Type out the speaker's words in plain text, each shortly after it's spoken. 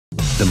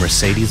the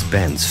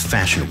Mercedes-Benz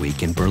Fashion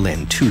Week in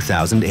Berlin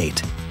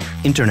 2008.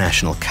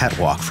 International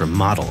catwalk for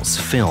models,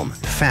 film,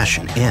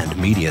 fashion, and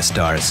media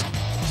stars.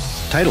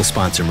 Title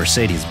sponsor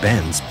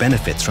Mercedes-Benz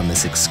benefits from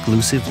this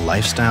exclusive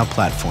lifestyle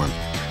platform,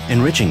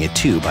 enriching it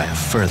too by a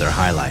further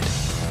highlight: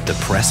 the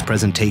press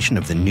presentation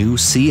of the new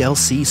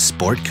CLC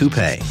Sport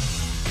Coupe.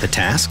 The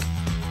task?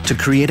 To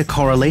create a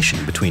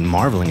correlation between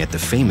marveling at the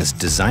famous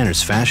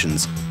designer's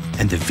fashions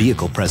and the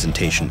vehicle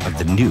presentation of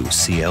the new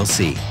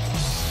CLC.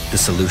 The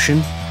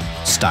solution?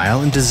 Style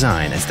and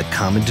design as the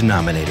common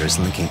denominators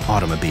linking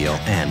automobile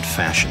and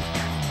fashion.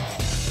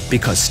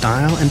 Because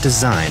style and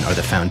design are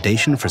the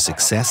foundation for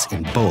success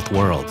in both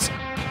worlds,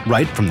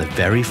 right from the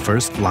very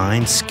first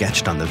line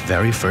sketched on the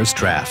very first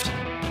draft.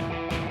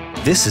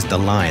 This is the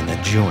line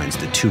that joins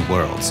the two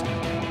worlds,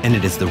 and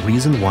it is the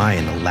reason why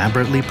an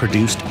elaborately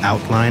produced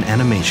outline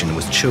animation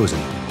was chosen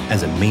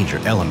as a major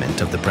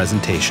element of the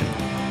presentation.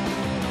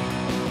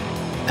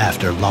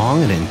 After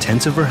long and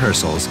intensive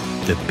rehearsals,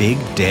 the big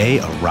day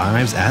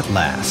arrives at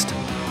last.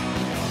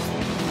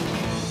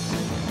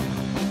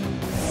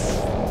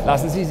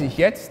 Lassen Sie sich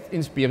jetzt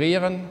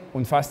inspirieren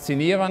und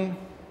faszinieren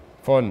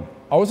von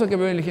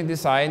außergewöhnlichem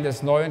Design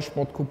des neuen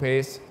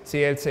Sportcoupés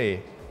CLC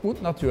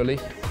und natürlich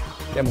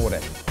der Mode.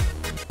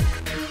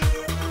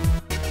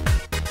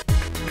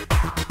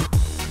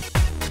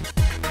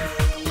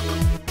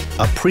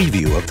 A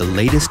preview of the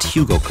latest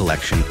Hugo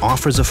collection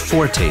offers a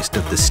foretaste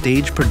of the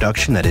stage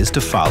production that is to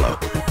follow.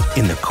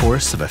 In the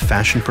course of a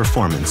fashion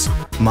performance,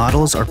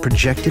 models are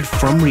projected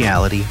from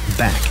reality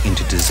back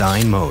into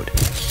design mode.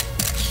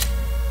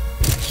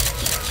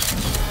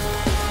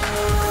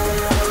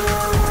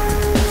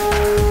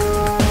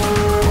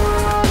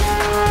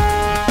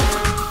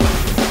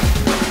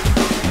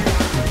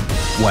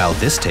 While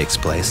this takes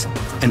place,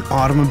 an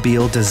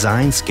automobile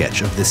design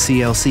sketch of the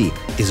CLC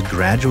is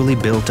gradually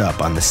built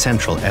up on the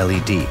central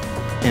LED,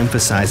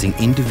 emphasizing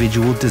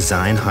individual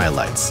design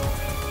highlights.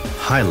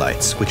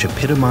 Highlights which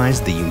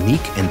epitomize the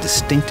unique and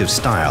distinctive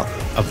style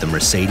of the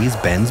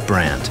Mercedes-Benz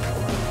brand.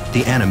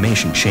 The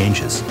animation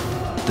changes.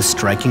 The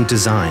striking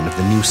design of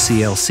the new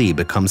CLC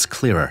becomes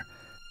clearer.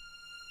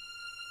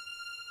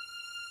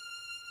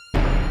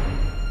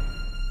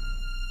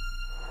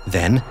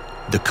 Then,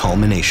 the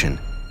culmination.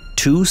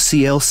 Two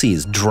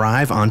CLCs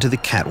drive onto the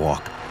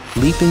catwalk,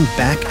 leaping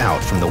back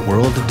out from the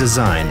world of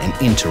design and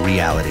into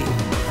reality.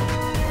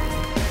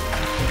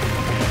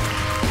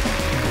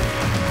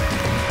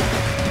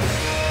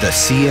 The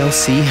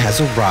CLC has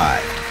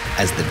arrived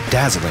as the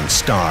dazzling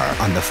star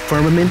on the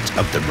firmament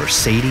of the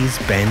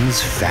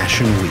Mercedes-Benz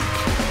Fashion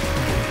Week.